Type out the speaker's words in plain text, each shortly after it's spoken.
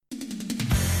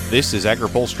This is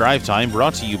AgriPulse Drive Time,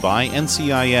 brought to you by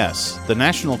NCIS, the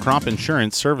National Crop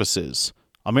Insurance Services.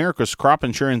 America's crop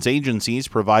insurance agencies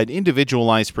provide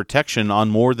individualized protection on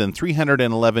more than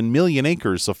 311 million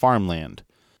acres of farmland.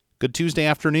 Good Tuesday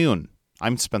afternoon.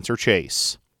 I'm Spencer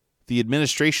Chase. The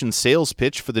administration's sales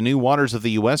pitch for the new Waters of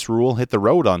the U.S. rule hit the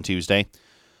road on Tuesday.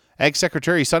 Ag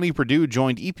Secretary Sonny Perdue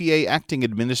joined EPA Acting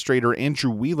Administrator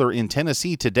Andrew Wheeler in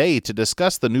Tennessee today to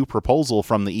discuss the new proposal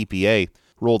from the EPA.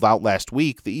 Rolled out last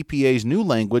week, the EPA's new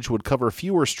language would cover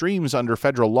fewer streams under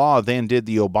federal law than did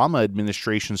the Obama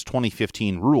administration's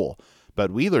 2015 rule.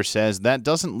 But Wheeler says that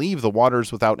doesn't leave the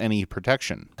waters without any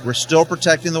protection. We're still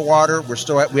protecting the water.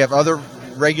 We have other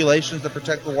regulations that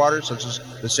protect the water, such as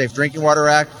the Safe Drinking Water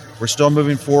Act. We're still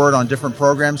moving forward on different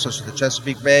programs, such as the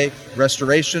Chesapeake Bay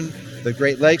restoration, the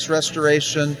Great Lakes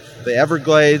restoration, the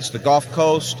Everglades, the Gulf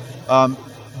Coast.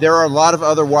 There are a lot of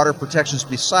other water protections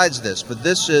besides this, but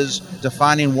this is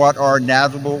defining what are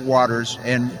navigable waters,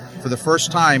 and for the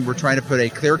first time, we're trying to put a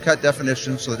clear-cut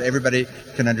definition so that everybody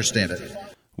can understand it.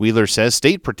 Wheeler says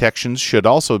state protections should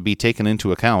also be taken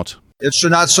into account. It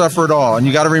should not suffer at all, and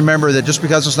you got to remember that just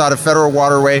because it's not a federal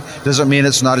waterway doesn't mean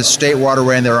it's not a state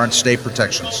waterway and there aren't state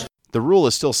protections. The rule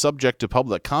is still subject to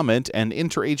public comment and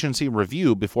interagency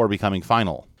review before becoming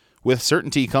final. With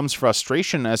certainty comes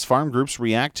frustration as farm groups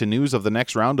react to news of the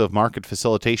next round of Market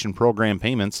Facilitation Program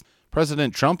payments.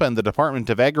 President Trump and the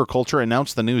Department of Agriculture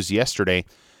announced the news yesterday.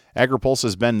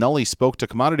 AgriPulse's Ben Nuelle spoke to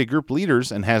commodity group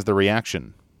leaders and has the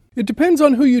reaction. It depends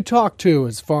on who you talk to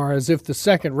as far as if the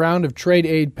second round of trade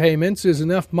aid payments is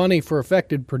enough money for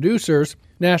affected producers.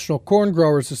 National Corn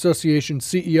Growers Association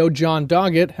CEO John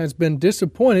Doggett has been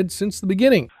disappointed since the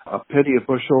beginning. A penny a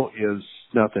bushel is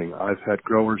nothing. I've had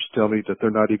growers tell me that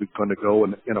they're not even going to go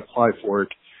and apply for it.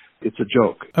 It's a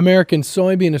joke. American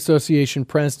Soybean Association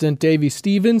President Davey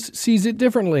Stevens sees it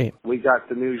differently. We got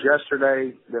the news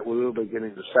yesterday that we will be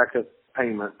getting the second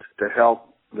payment to help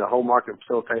the whole market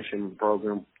facilitation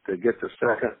program to get the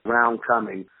second round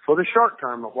coming. For the short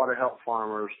term of what to help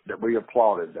farmers, that we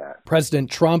applauded that.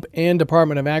 President Trump and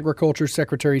Department of Agriculture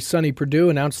Secretary Sonny Perdue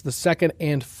announced the second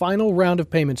and final round of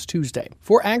payments Tuesday.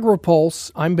 For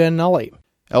AgriPulse, I'm Ben Nuelle.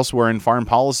 Elsewhere in farm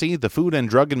policy, the Food and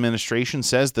Drug Administration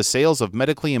says the sales of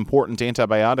medically important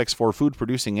antibiotics for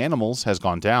food-producing animals has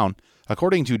gone down.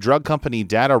 According to drug company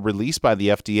data released by the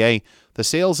FDA, the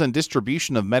sales and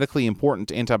distribution of medically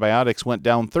important antibiotics went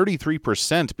down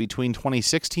 33% between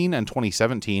 2016 and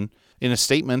 2017. In a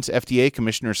statement, FDA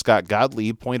Commissioner Scott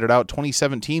Gottlieb pointed out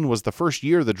 2017 was the first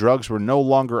year the drugs were no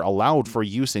longer allowed for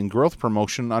use in growth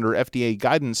promotion under FDA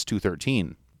Guidance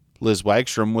 213. Liz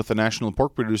Wagstrom with the National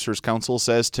Pork Producers Council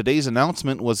says today's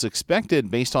announcement was expected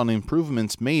based on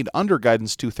improvements made under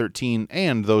Guidance 213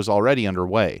 and those already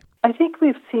underway. I think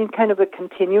we've seen kind of a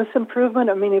continuous improvement.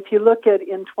 I mean, if you look at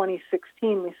in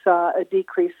 2016, we saw a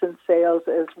decrease in sales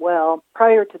as well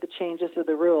prior to the changes of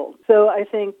the rules. So I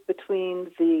think between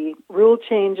the rule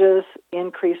changes,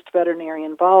 increased veterinary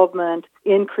involvement,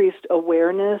 increased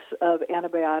awareness of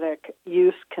antibiotic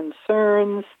use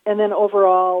concerns, and then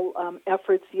overall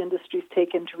efforts the industry's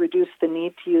taken to reduce the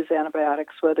need to use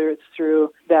antibiotics, whether it's through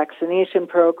vaccination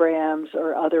programs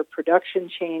or other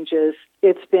production changes,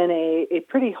 it's been a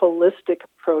pretty holistic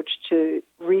approach to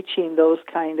reaching those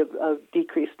kind of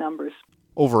decreased numbers.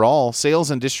 Overall,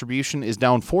 sales and distribution is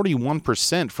down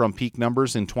 41% from peak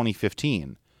numbers in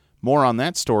 2015. More on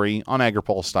that story on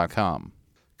agripulse.com.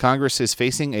 Congress is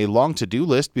facing a long to-do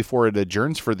list before it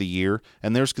adjourns for the year,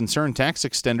 and there's concern tax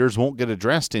extenders won't get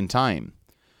addressed in time.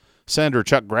 Senator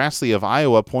Chuck Grassley of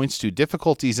Iowa points to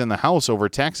difficulties in the House over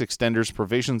tax extenders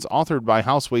provisions authored by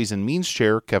House Ways and Means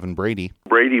Chair Kevin Brady.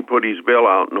 Brady put his bill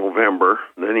out in November,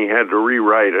 then he had to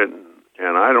rewrite it,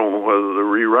 and I don't know whether the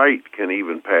rewrite can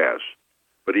even pass.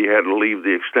 But he had to leave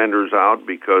the extenders out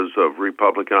because of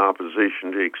Republican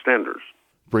opposition to extenders.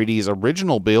 Brady's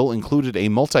original bill included a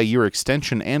multi-year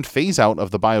extension and phase-out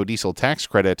of the biodiesel tax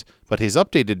credit, but his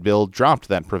updated bill dropped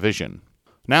that provision.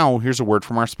 Now, here's a word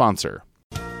from our sponsor.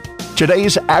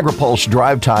 Today's AgriPulse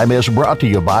Drive Time is brought to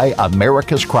you by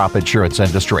America's crop insurance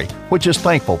industry, which is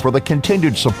thankful for the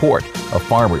continued support of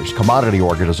farmers, commodity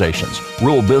organizations,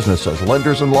 rural businesses,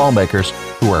 lenders, and lawmakers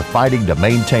who are fighting to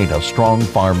maintain a strong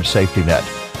farm safety net.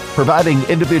 Providing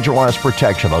individualized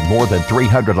protection on more than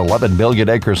 311 million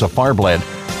acres of farmland,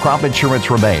 crop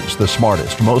insurance remains the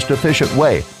smartest, most efficient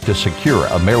way to secure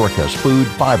America's food,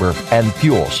 fiber, and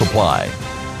fuel supply.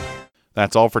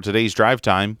 That's all for today's Drive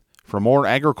Time. For more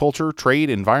agriculture, trade,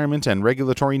 environment, and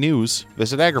regulatory news,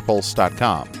 visit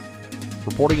agripulse.com.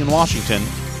 Reporting in Washington,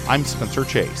 I'm Spencer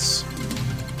Chase.